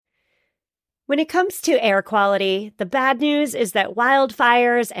When it comes to air quality, the bad news is that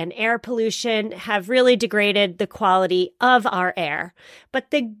wildfires and air pollution have really degraded the quality of our air.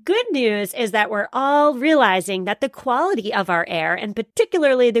 But the good news is that we're all realizing that the quality of our air, and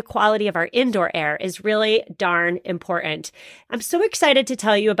particularly the quality of our indoor air, is really darn important. I'm so excited to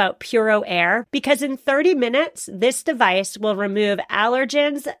tell you about Puro Air because in 30 minutes, this device will remove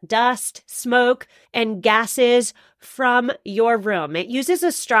allergens, dust, smoke, and gases from your room. It uses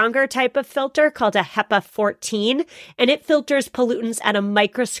a stronger type of filter called a HEPA 14, and it filters pollutants at a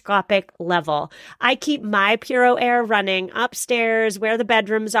microscopic level. I keep my Puro Air running upstairs where the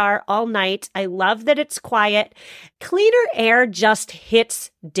bedrooms are all night. I love that it's quiet. Cleaner air just hits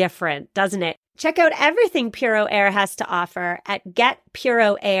different, doesn't it? Check out everything Puro Air has to offer at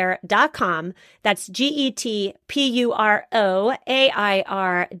getpuroair.com. That's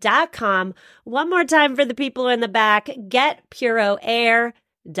GETPUROAIR.com. One more time for the people in the back,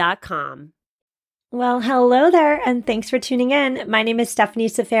 getpuroair.com. Well, hello there, and thanks for tuning in. My name is Stephanie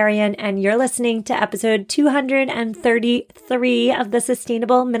Seferian, and you're listening to episode 233 of the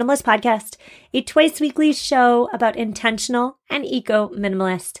Sustainable Minimalist Podcast, a twice-weekly show about intentional and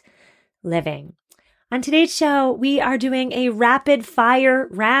eco-minimalist living. On today's show, we are doing a rapid fire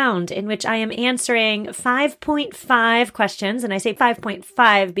round in which I am answering 5.5 questions. And I say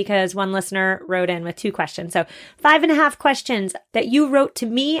 5.5 because one listener wrote in with 2 questions. So 5.5 questions that you wrote to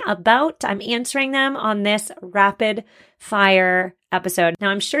me about. I'm answering them on this rapid fire episode. Now,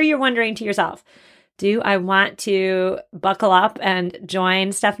 I'm sure you're wondering to yourself, do I want to buckle up and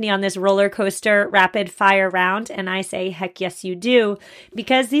join Stephanie on this roller coaster rapid fire round? And I say, heck yes, you do,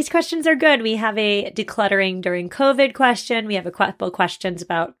 because these questions are good. We have a decluttering during COVID question. We have a couple questions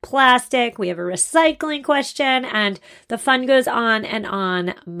about plastic. We have a recycling question, and the fun goes on and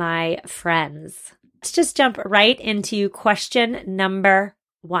on, my friends. Let's just jump right into question number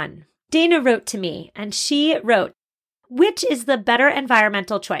 1. Dana wrote to me, and she wrote, which is the better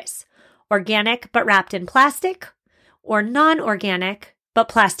environmental choice? Organic but wrapped in plastic, or non-organic but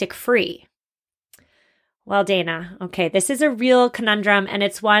plastic-free? Well, Dana, okay, this is a real conundrum, and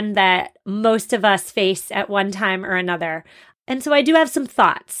it's one that most of us face at one time or another. And so I do have some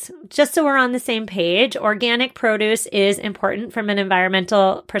thoughts. Just so we're on the same page, organic produce is important from an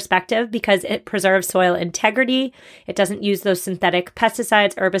environmental perspective because it preserves soil integrity. It doesn't use those synthetic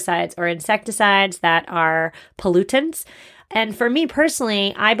pesticides, herbicides, or insecticides that are pollutants. And for me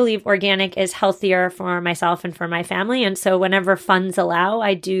personally, I believe organic is healthier for myself and for my family. And so whenever funds allow,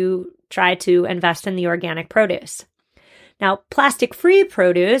 I do try to invest in the organic produce. Now, plastic-free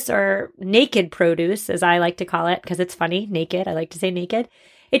produce, or naked produce, as I like to call it, because it's funny, naked, I like to say naked,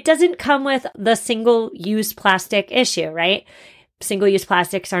 it doesn't come with the single-use plastic issue, right? Single-use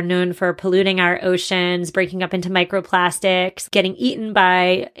plastics are known for polluting our oceans, breaking up into microplastics, getting eaten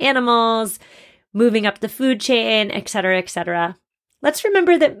by animals, moving up the food chain, et cetera, et cetera. Let's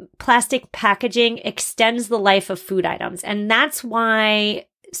remember that plastic packaging extends the life of food items, and that's why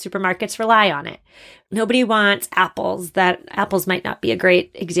supermarkets rely on it. Nobody wants apples. Apples might not be a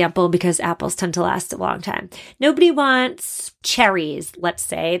great example because apples tend to last a long time. Nobody wants cherries, let's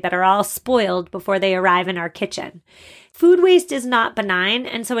say, that are all spoiled before they arrive in our kitchen. Food waste is not benign,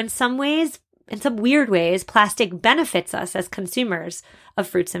 and so in some weird ways, plastic benefits us as consumers of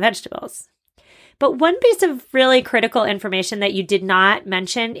fruits and vegetables. But one piece of really critical information that you did not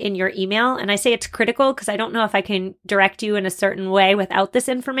mention in your email, and I say it's critical because I don't know if I can direct you in a certain way without this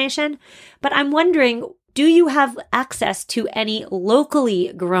information, but I'm wondering, do you have access to any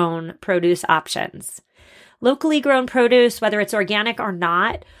locally grown produce options? Locally grown produce, whether it's organic or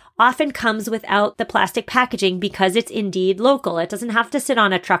not, often comes without the plastic packaging because it's indeed local. It doesn't have to sit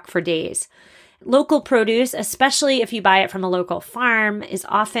on a truck for days. Local produce, especially if you buy it from a local farm, is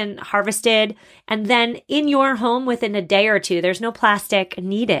often harvested and then in your home within a day or two. There's no plastic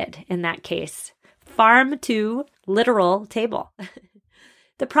needed in that case. Farm to literal table.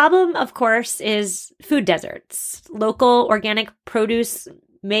 The problem, of course, is food deserts. Local organic produce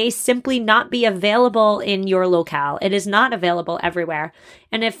may simply not be available in your locale. It is not available everywhere.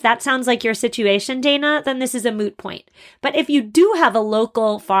 And if that sounds like your situation, Dana, then this is a moot point. But if you do have a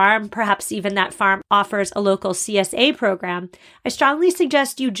local farm, perhaps even that farm offers a local CSA program, I strongly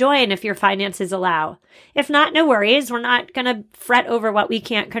suggest you join if your finances allow. If not, no worries. We're not going to fret over what we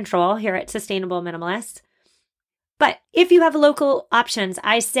can't control here at Sustainable Minimalist. But if you have local options,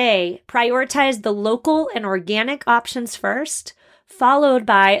 I say prioritize the local and organic options first, followed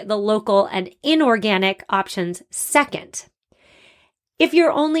by the local and inorganic options second. If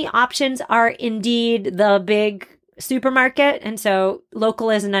your only options are indeed the big supermarket, and so local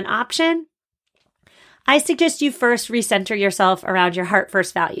isn't an option, I suggest you first recenter yourself around your heart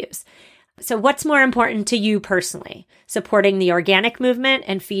first values. So what's more important to you personally? Supporting the organic movement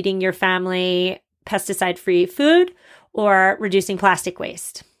and feeding your family pesticide-free food, or reducing plastic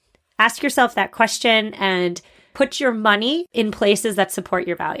waste? Ask yourself that question and put your money in places that support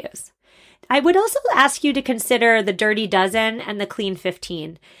your values. I would also ask you to consider the Dirty Dozen and the Clean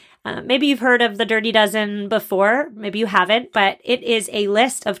 15. Maybe you've heard of the Dirty Dozen before, maybe you haven't, but it is a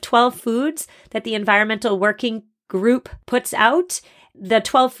list of 12 foods that the Environmental Working Group puts out. The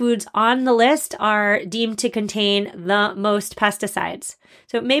 12 foods on the list are deemed to contain the most pesticides.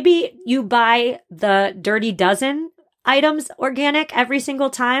 So maybe you buy the Dirty Dozen items organic every single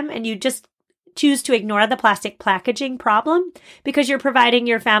time and you just choose to ignore the plastic packaging problem because you're providing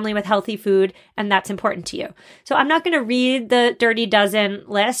your family with healthy food and that's important to you. So I'm not going to read the Dirty Dozen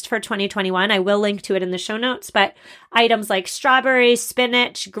list for 2021. I will link to it in the show notes, but items like strawberries,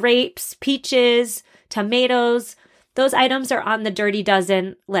 spinach, grapes, peaches, tomatoes, those items are on the Dirty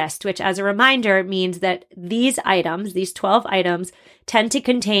Dozen list, which as a reminder means that these items, these 12 items, tend to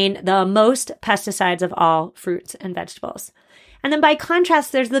contain the most pesticides of all fruits and vegetables. And then by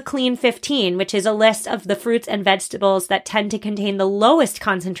contrast, there's the Clean 15, which is a list of the fruits and vegetables that tend to contain the lowest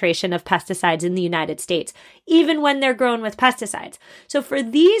concentration of pesticides in the United States, even when they're grown with pesticides. So for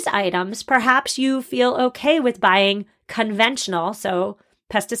these items, perhaps you feel okay with buying conventional, so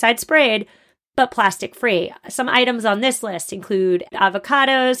pesticide sprayed, but plastic-free. Some items on this list include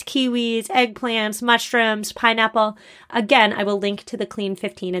avocados, kiwis, eggplants, mushrooms, pineapple. Again, I will link to the Clean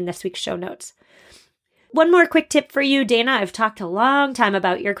 15 in this week's show notes. One more quick tip for you, Dana. I've talked a long time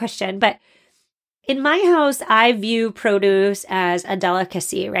about your question, but in my house, I view produce as a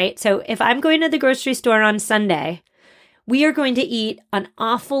delicacy, right? So if I'm going to the grocery store on Sunday, we are going to eat an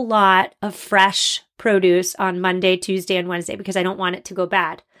awful lot of fresh produce on Monday, Tuesday, and Wednesday because I don't want it to go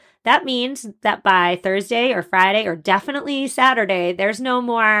bad. That means that by Thursday or Friday or definitely Saturday, there's no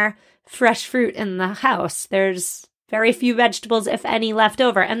more fresh fruit in the house. There's very few vegetables, if any, left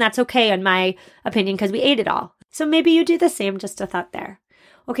over. And that's okay in my opinion because we ate it all. So maybe you do the same, just a thought there.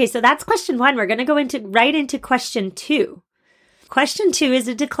 Okay, so that's question 1. We're going to go right into question 2. Question 2 is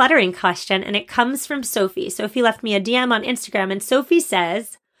a decluttering question and it comes from Sophie. Sophie left me a DM on Instagram and Sophie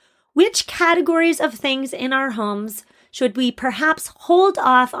says, which categories of things in our homes should we perhaps hold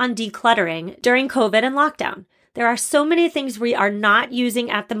off on decluttering during COVID and lockdown? There are so many things we are not using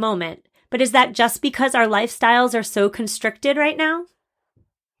at the moment, but is that just because our lifestyles are so constricted right now?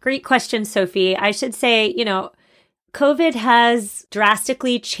 Great question, Sophie. I should say, COVID has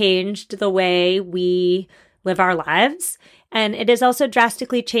drastically changed the way we live our lives, and it has also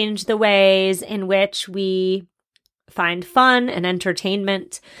drastically changed the ways in which we find fun and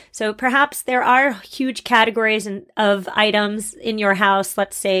entertainment. So perhaps there are huge categories of items in your house.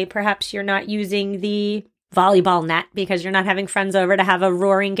 Let's say perhaps you're not using the volleyball net because you're not having friends over to have a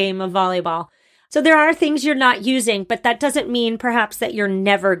roaring game of volleyball. So there are things you're not using, but that doesn't mean perhaps that you're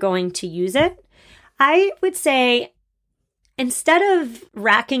never going to use it. I would say instead of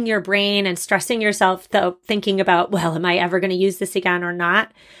racking your brain and stressing yourself thinking about, well, am I ever going to use this again or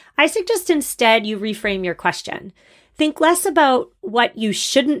not? I suggest instead you reframe your question. Think less about what you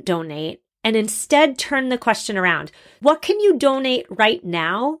shouldn't donate and instead turn the question around. What can you donate right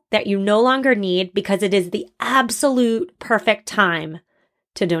now that you no longer need because it is the absolute perfect time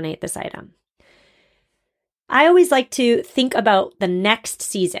to donate this item? I always like to think about the next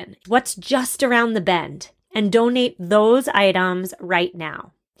season, what's just around the bend, and donate those items right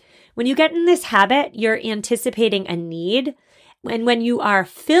now. When you get in this habit, you're anticipating a need. And when you are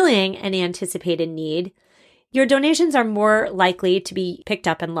filling an anticipated need, your donations are more likely to be picked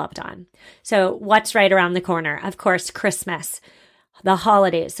up and loved on. So what's right around the corner? Of course, Christmas, the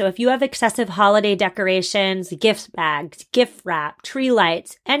holidays. So if you have excessive holiday decorations, gift bags, gift wrap, tree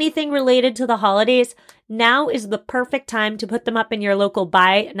lights, anything related to the holidays, now is the perfect time to put them up in your local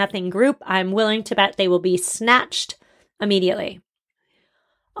Buy Nothing group. I'm willing to bet they will be snatched immediately.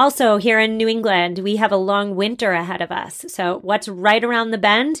 Also, here in New England, we have a long winter ahead of us. So what's right around the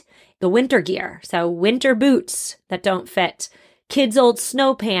bend? The winter gear. So winter boots that don't fit, kids' old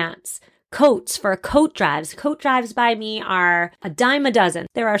snow pants, coats for coat drives. Coat drives by me are a dime a dozen.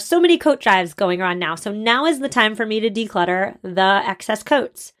 There are so many coat drives going on now. So now is the time for me to declutter the excess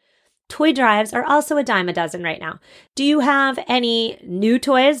coats. Toy drives are also a dime a dozen right now. Do you have any new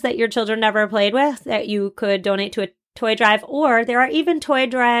toys that your children never played with that you could donate to a toy drive? Or there are even toy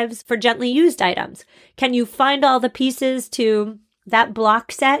drives for gently used items. Can you find all the pieces to that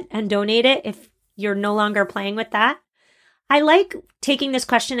block set and donate it if you're no longer playing with that? I like taking this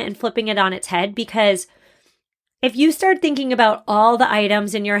question and flipping it on its head because if you start thinking about all the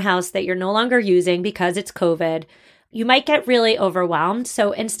items in your house that you're no longer using because it's COVID, you might get really overwhelmed.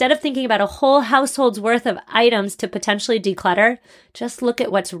 So instead of thinking about a whole household's worth of items to potentially declutter, just look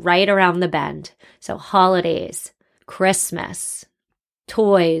at what's right around the bend. So holidays, Christmas,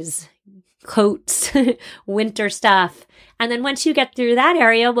 toys, coats, winter stuff. And then once you get through that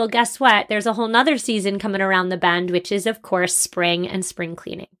area, well, guess what? There's a whole nother season coming around the bend, which is, of course, spring and spring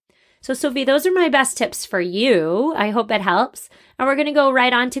cleaning. So, Sophie, those are my best tips for you. I hope it helps. And we're going to go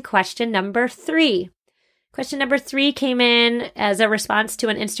right on to question number 3. Question number 3 came in as a response to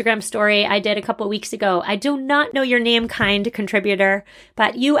an Instagram story I did a couple weeks ago. I do not know your name, kind contributor,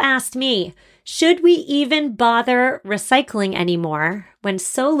 but you asked me, should we even bother recycling anymore when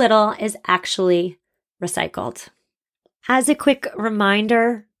so little is actually recycled? As a quick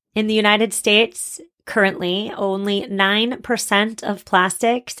reminder, in the United States, currently, only 9% of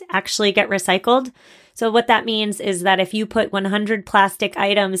plastics actually get recycled. So what that means is that if you put 100 plastic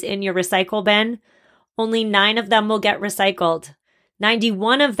items in your recycle bin, only 9 of them will get recycled.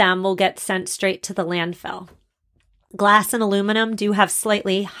 91 of them will get sent straight to the landfill. Glass and aluminum do have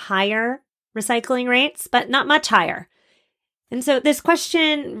slightly higher recycling rates, but not much higher. And so this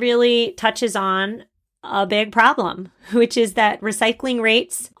question really touches on a big problem, which is that recycling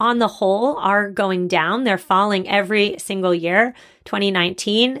rates on the whole are going down. They're falling every single year.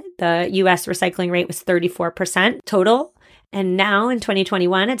 2019, the US recycling rate was 34% total. And now in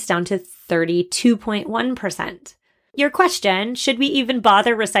 2021, it's down to 32.1%. Your question, should we even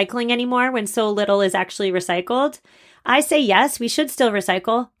bother recycling anymore when so little is actually recycled? I say yes, we should still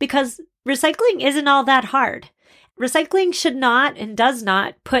recycle because recycling isn't all that hard. Recycling should not and does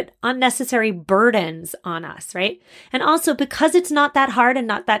not put unnecessary burdens on us, right? And also because it's not that hard and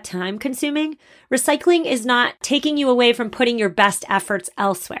not that time consuming, recycling is not taking you away from putting your best efforts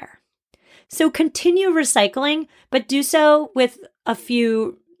elsewhere. So continue recycling, but do so with a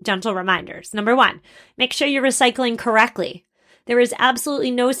few gentle reminders. Number 1, make sure you're recycling correctly. There is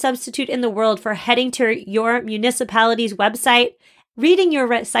absolutely no substitute in the world for heading to your municipality's website, reading your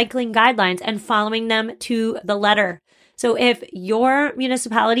recycling guidelines and following them to the letter. So if your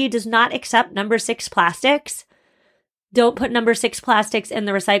municipality does not accept number 6 plastics, don't put number 6 plastics in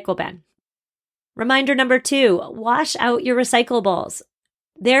the recycle bin. Reminder number 2, wash out your recyclables.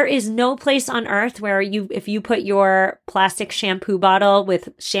 There is no place on earth where if you put your plastic shampoo bottle with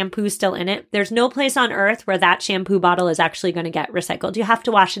shampoo still in it, there's no place on earth where that shampoo bottle is actually going to get recycled. You have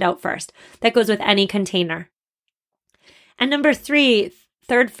to wash it out first. That goes with any container. And number 3,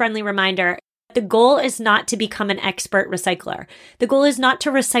 third friendly reminder, the goal is not to become an expert recycler. The goal is not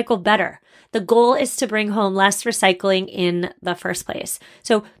to recycle better. The goal is to bring home less recycling in the first place.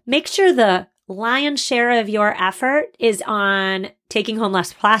 So make sure the lion's share of your effort is on taking home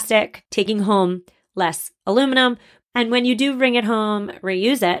less plastic, taking home less aluminum. And when you do bring it home,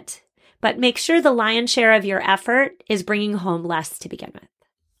 reuse it. But make sure the lion's share of your effort is bringing home less to begin with.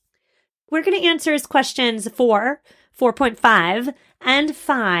 We're going to answer his questions 4, 4.5, and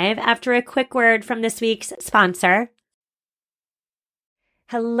 5 after a quick word from this week's sponsor.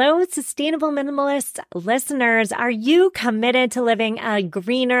 Hello, Sustainable Minimalist listeners. Are you committed to living a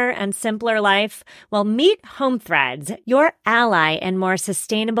greener and simpler life? Well, meet Home Threads, your ally in more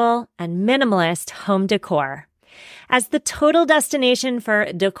sustainable and minimalist home decor. As the total destination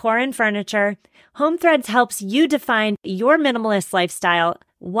for decor and furniture, Home Threads helps you define your minimalist lifestyle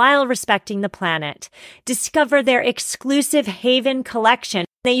while respecting the planet. Discover their exclusive Haven collection.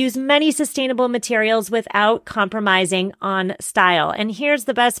 They use many sustainable materials without compromising on style. And here's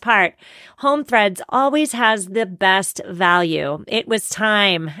the best part. Home Threads always has the best value. It was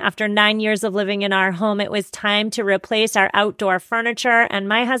time. After 9 years of living in our home, it was time to replace our outdoor furniture. And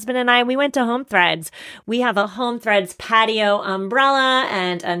my husband and I, we went to Home Threads. We have a Home Threads patio umbrella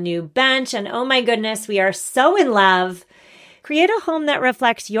and a new bench. And oh my goodness, we are so in love. Create a home that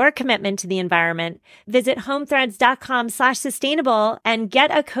reflects your commitment to the environment. Visit homethreads.com/sustainable and get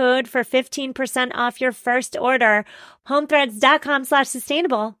a code for 15% off your first order.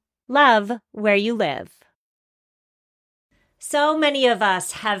 Homethreads.com/sustainable. Love where you live. So many of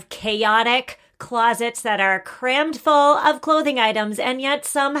us have chaotic closets that are crammed full of clothing items, and yet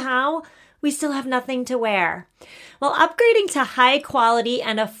somehow we still have nothing to wear. Well, upgrading to high quality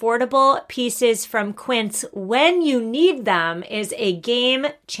and affordable pieces from Quince when you need them is a game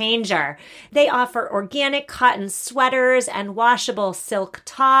changer. They offer organic cotton sweaters and washable silk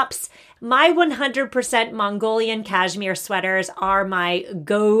tops. My 100% Mongolian cashmere sweaters are my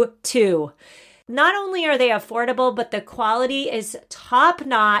go-to. Not only are they affordable, but the quality is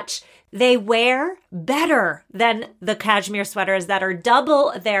top-notch. They wear better than the cashmere sweaters that are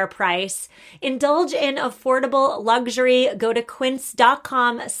double their price. Indulge in affordable luxury. Go to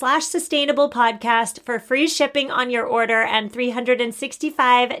quince.com/sustainable podcast for free shipping on your order and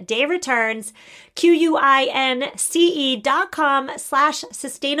 365-day returns.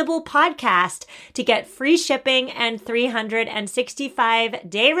 QUINCE.com/sustainable podcast to get free shipping and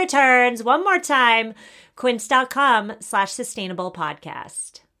 365-day returns. One more time, quince.com/sustainable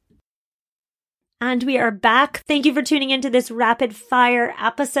podcast. And we are back. Thank you for tuning into this rapid fire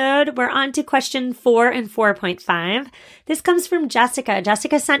episode. We're on to question 4 and 4.5. This comes from Jessica.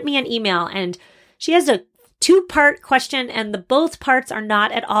 Jessica sent me an email and she has a 2-part question and the both parts are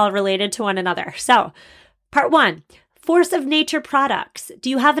not at all related to one another. So, part 1, Force of Nature products.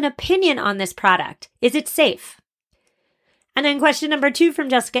 Do you have an opinion on this product? Is it safe? And then question number 2 from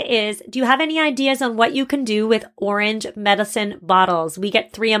Jessica is, do you have any ideas on what you can do with orange medicine bottles? We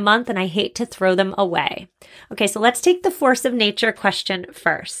get 3 a month and I hate to throw them away. Okay, so let's take the Force of Nature question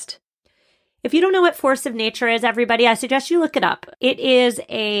first. If you don't know what Force of Nature is, everybody, I suggest you look it up. It is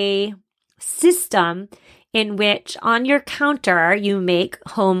a system in which on your counter you make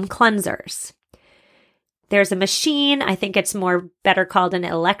home cleansers. There's a machine. I think it's better called an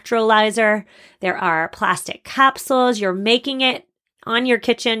electrolyzer. There are plastic capsules. You're making it on your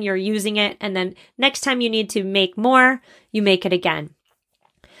kitchen. You're using it. And then next time you need to make more, you make it again.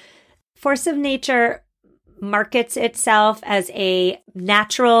 Force of Nature markets itself as a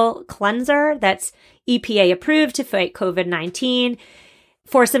natural cleanser that's EPA approved to fight COVID-19.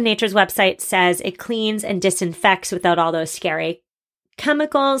 Force of Nature's website says it cleans and disinfects without all those scary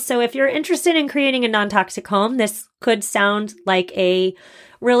chemicals. So if you're interested in creating a non-toxic home, this could sound like a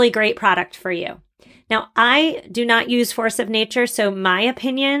really great product for you. Now, I do not use Force of Nature, so my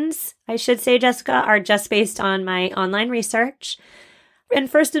opinions, I should say, Jessica, are just based on my online research. And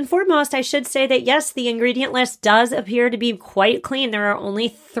first and foremost, I should say that yes, the ingredient list does appear to be quite clean. There are only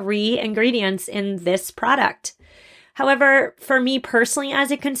 3 ingredients in this product. However, for me personally as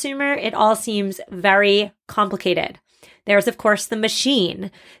a consumer, it all seems very complicated. There's, of course, the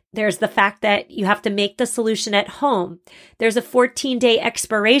machine. There's the fact that you have to make the solution at home. There's a 14-day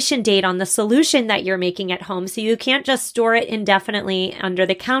expiration date on the solution that you're making at home, so you can't just store it indefinitely under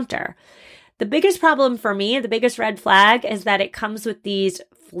the counter. The biggest problem for me, the biggest red flag, is that it comes with these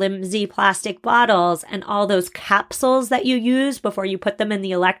flimsy plastic bottles and all those capsules that you use before you put them in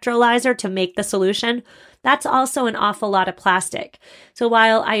the electrolyzer to make the solution. That's also an awful lot of plastic. So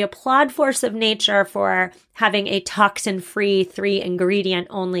while I applaud Force of Nature for having a toxin-free 3-ingredient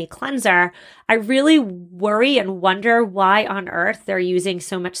only cleanser, I really worry and wonder why on earth they're using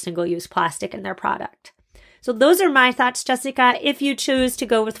so much single-use plastic in their product. So those are my thoughts, Jessica. If you choose to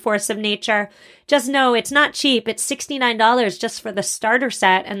go with Force of Nature, just know it's not cheap. It's $69 just for the starter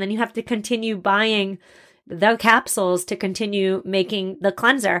set, and then you have to continue buying the capsules to continue making the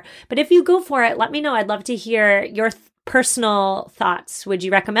cleanser. But if you go for it, let me know. I'd love to hear your personal thoughts. Would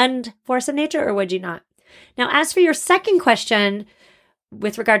you recommend Force of Nature or would you not? Now, as for your second question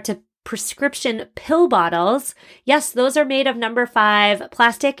with regard to prescription pill bottles, yes, those are made of number 5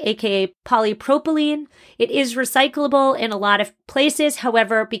 plastic, aka polypropylene. It is recyclable in a lot of places.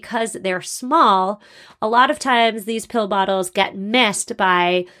 However, because they're small, a lot of times these pill bottles get missed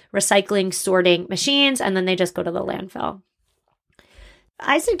by recycling sorting machines and then they just go to the landfill.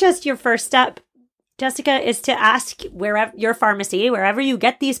 I suggest your first step, Jessica, is to ask your pharmacy, wherever you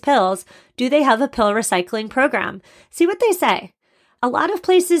get these pills, do they have a pill recycling program? See what they say. A lot of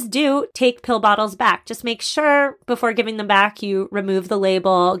places do take pill bottles back. Just make sure before giving them back, you remove the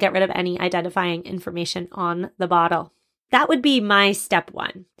label, get rid of any identifying information on the bottle. That would be my step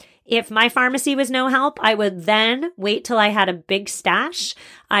 1. If my pharmacy was no help, I would then wait till I had a big stash.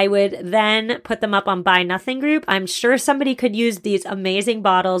 I would then put them up on Buy Nothing Group. I'm sure somebody could use these amazing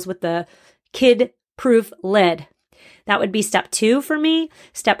bottles with the kid-proof lid. That would be step 2 for me.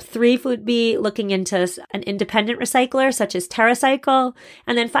 Step 3 would be looking into an independent recycler such as TerraCycle.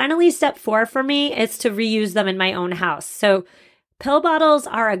 And then finally, step 4 for me is to reuse them in my own house. So pill bottles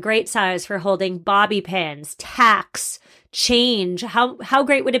are a great size for holding bobby pins, tacks, change. How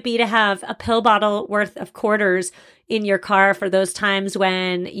great would it be to have a pill bottle worth of quarters in your car for those times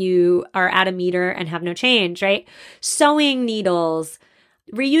when you are at a meter and have no change, right? Sewing needles.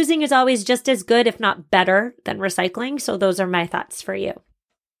 Reusing is always just as good, if not better, than recycling. So those are my thoughts for you.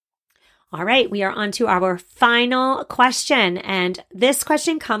 All right, we are on to our final question. And this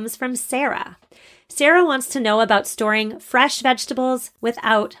question comes from Sarah. Sarah wants to know about storing fresh vegetables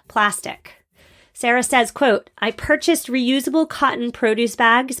without plastic. Sarah says, quote, I purchased reusable cotton produce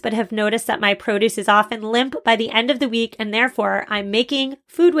bags, but have noticed that my produce is often limp by the end of the week, and therefore I'm making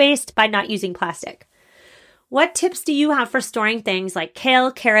food waste by not using plastic. What tips do you have for storing things like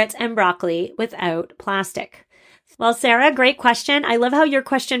kale, carrots, and broccoli without plastic? Well, Sarah, great question. I love how your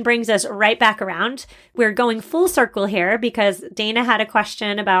question brings us right back around. We're going full circle here because Dana had a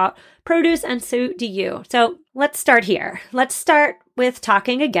question about produce, and so do you. So let's start here. Let's start with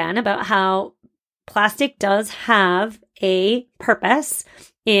talking again about how plastic does have a purpose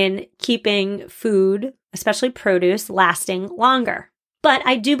in keeping food, especially produce, lasting longer. But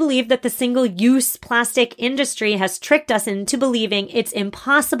I do believe that the single-use plastic industry has tricked us into believing it's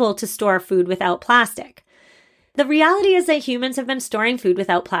impossible to store food without plastic. The reality is that humans have been storing food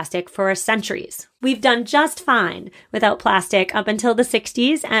without plastic for centuries. We've done just fine without plastic up until the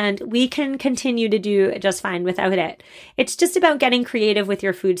 60s, and we can continue to do just fine without it. It's just about getting creative with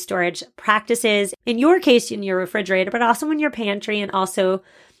your food storage practices, in your case, in your refrigerator, but also in your pantry and also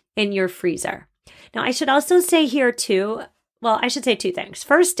in your freezer. Now, I should also say here too, well, I should say two things.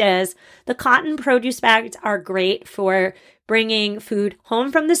 First is the cotton produce bags are great for bringing food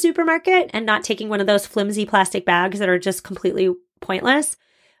home from the supermarket and not taking one of those flimsy plastic bags that are just completely pointless.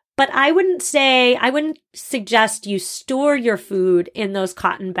 But I wouldn't suggest you store your food in those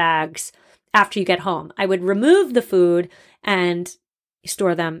cotton bags after you get home. I would remove the food and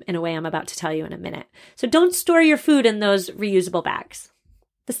store them in a way I'm about to tell you in a minute. So don't store your food in those reusable bags.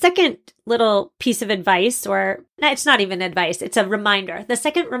 The second little piece of advice, or it's not even advice, it's a reminder. The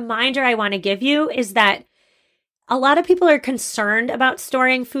second reminder I want to give you is that a lot of people are concerned about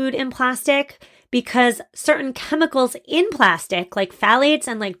storing food in plastic because certain chemicals in plastic, like phthalates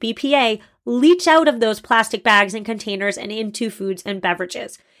and like BPA, leach out of those plastic bags and containers and into foods and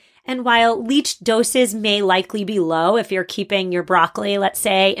beverages. And while leach doses may likely be low if you're keeping your broccoli, let's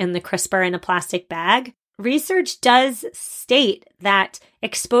say, in the crisper in a plastic bag, research does state that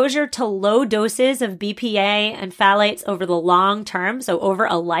exposure to low doses of BPA and phthalates over the long term, so over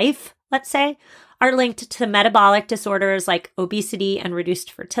a life, let's say, are linked to metabolic disorders like obesity and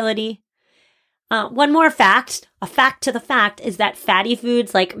reduced fertility. One more fact, a fact to the fact, is that fatty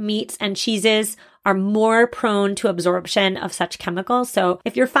foods like meats and cheeses are more prone to absorption of such chemicals. So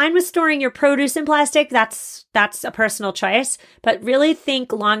if you're fine with storing your produce in plastic, that's a personal choice. But really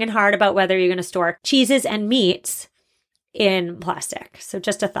think long and hard about whether you're going to store cheeses and meats in plastic. So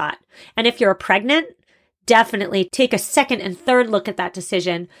just a thought. And if you're pregnant, definitely take a second and third look at that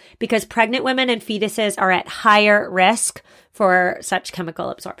decision because pregnant women and fetuses are at higher risk for such chemical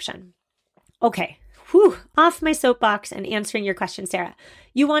absorption. Okay, off my soapbox and answering your question, Sarah.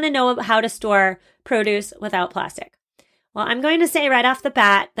 You want to know how to store produce without plastic. Well, I'm going to say right off the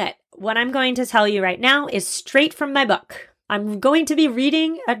bat that what I'm going to tell you right now is straight from my book. I'm going to be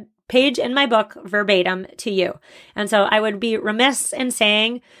reading a page in my book verbatim to you. And so I would be remiss in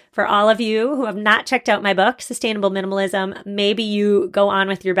saying for all of you who have not checked out my book, Sustainable Minimalism, maybe you go on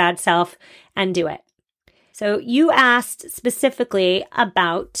with your bad self and do it. So you asked specifically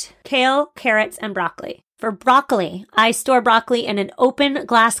about kale, carrots, and broccoli. For broccoli, I store broccoli in an open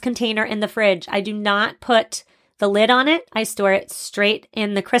glass container in the fridge. I do not put the lid on it. I store it straight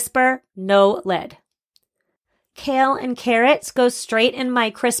in the crisper, no lid. Kale and carrots go straight in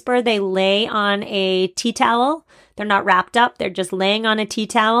my crisper. They lay on a tea towel. They're not wrapped up. They're just laying on a tea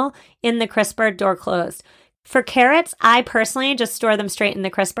towel in the crisper, door closed. For carrots, I personally just store them straight in the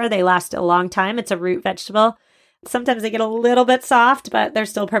crisper. They last a long time. It's a root vegetable. Sometimes they get a little bit soft, but they're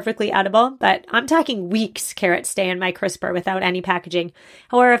still perfectly edible. But I'm talking weeks carrots stay in my crisper without any packaging.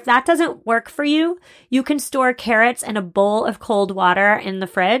 However, if that doesn't work for you, you can store carrots in a bowl of cold water in the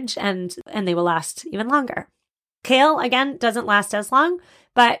fridge and they will last even longer. Kale, again, doesn't last as long,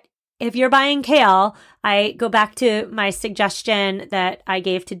 but if you're buying kale, I go back to my suggestion that I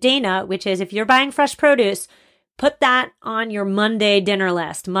gave to Dana, which is if you're buying fresh produce, put that on your Monday dinner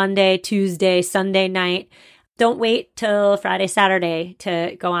list, Monday, Tuesday, Sunday night. Don't wait till Friday, Saturday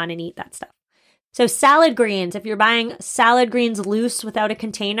to go on and eat that stuff. So salad greens, if you're buying salad greens loose without a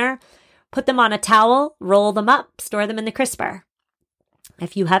container, put them on a towel, roll them up, store them in the crisper.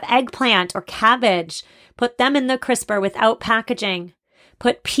 If you have eggplant or cabbage, put them in the crisper without packaging.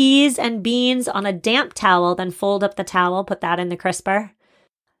 Put peas and beans on a damp towel, then fold up the towel, put that in the crisper.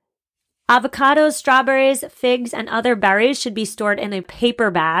 Avocados, strawberries, figs, and other berries should be stored in a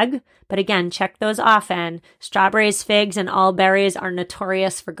paper bag. But again, check those often. Strawberries, figs, and all berries are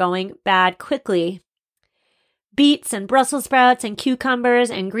notorious for going bad quickly. Beets and Brussels sprouts and cucumbers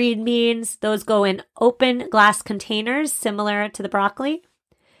and green beans, those go in open glass containers similar to the broccoli.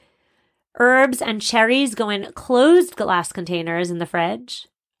 Herbs and cherries go in closed glass containers in the fridge.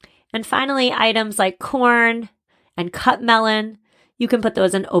 And finally, items like corn and cut melon, you can put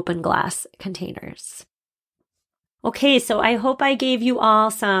those in open glass containers. Okay, so I hope I gave you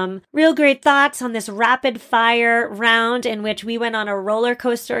all some real great thoughts on this rapid fire round in which we went on a roller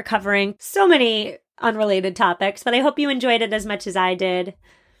coaster covering so many unrelated topics, but I hope you enjoyed it as much as I did.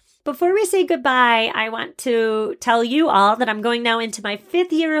 Before we say goodbye, I want to tell you all that I'm going now into my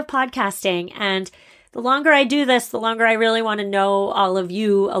 5th year of podcasting, and the longer I do this, the longer I really want to know all of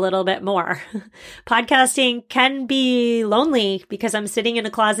you a little bit more. Podcasting can be lonely because I'm sitting in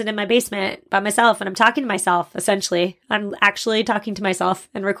a closet in my basement by myself and I'm talking to myself, essentially. I'm actually talking to myself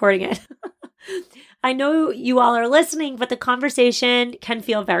and recording it. I know you all are listening, but the conversation can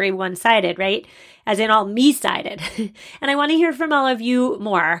feel very one-sided, right? As in all me-sided. And I want to hear from all of you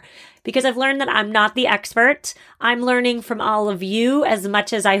more because I've learned that I'm not the expert. I'm learning from all of you as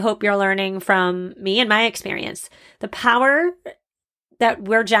much as I hope you're learning from me and my experience. The power that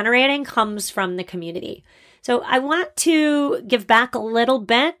we're generating comes from the community. So I want to give back a little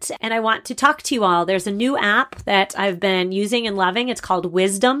bit and I want to talk to you all. There's a new app that I've been using and loving. It's called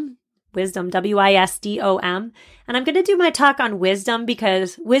Wisdom. Wisdom, Wisdom. And I'm going to do my talk on wisdom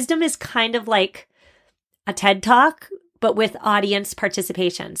because wisdom is kind of like a TED Talk, but with audience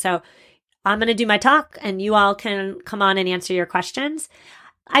participation. So I'm going to do my talk and you all can come on and answer your questions.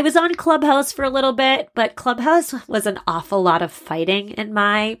 I was on Clubhouse for a little bit, but Clubhouse was an awful lot of fighting in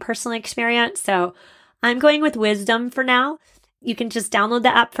my personal experience. So I'm going with Wisdom for now. You can just download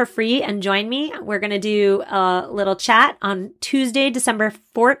the app for free and join me. We're going to do a little chat on Tuesday, December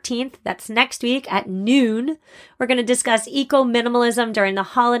 14th. That's next week at noon. We're going to discuss eco-minimalism during the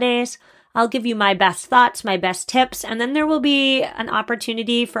holidays. I'll give you my best thoughts, my best tips, and then there will be an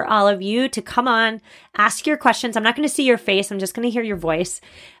opportunity for all of you to come on, ask your questions. I'm not going to see your face. I'm just going to hear your voice.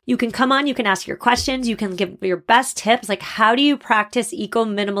 You can come on, you can ask your questions, you can give your best tips, like how do you practice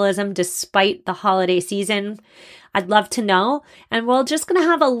eco-minimalism despite the holiday season? I'd love to know. And we're just going to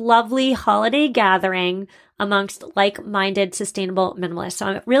have a lovely holiday gathering amongst like-minded sustainable minimalists. So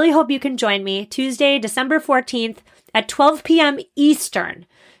I really hope you can join me Tuesday, December 14th at 12 p.m. Eastern.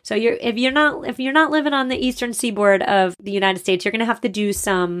 So if you're not living on the eastern seaboard of the United States, you're going to have to do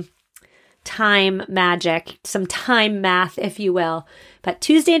some time magic, some time math, if you will. But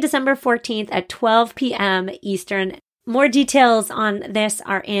Tuesday, December 14th at 12 p.m. Eastern. More details on this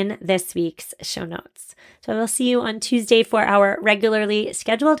are in this week's show notes. So we'll see you on Tuesday for our regularly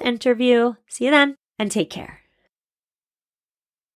scheduled interview. See you then and take care.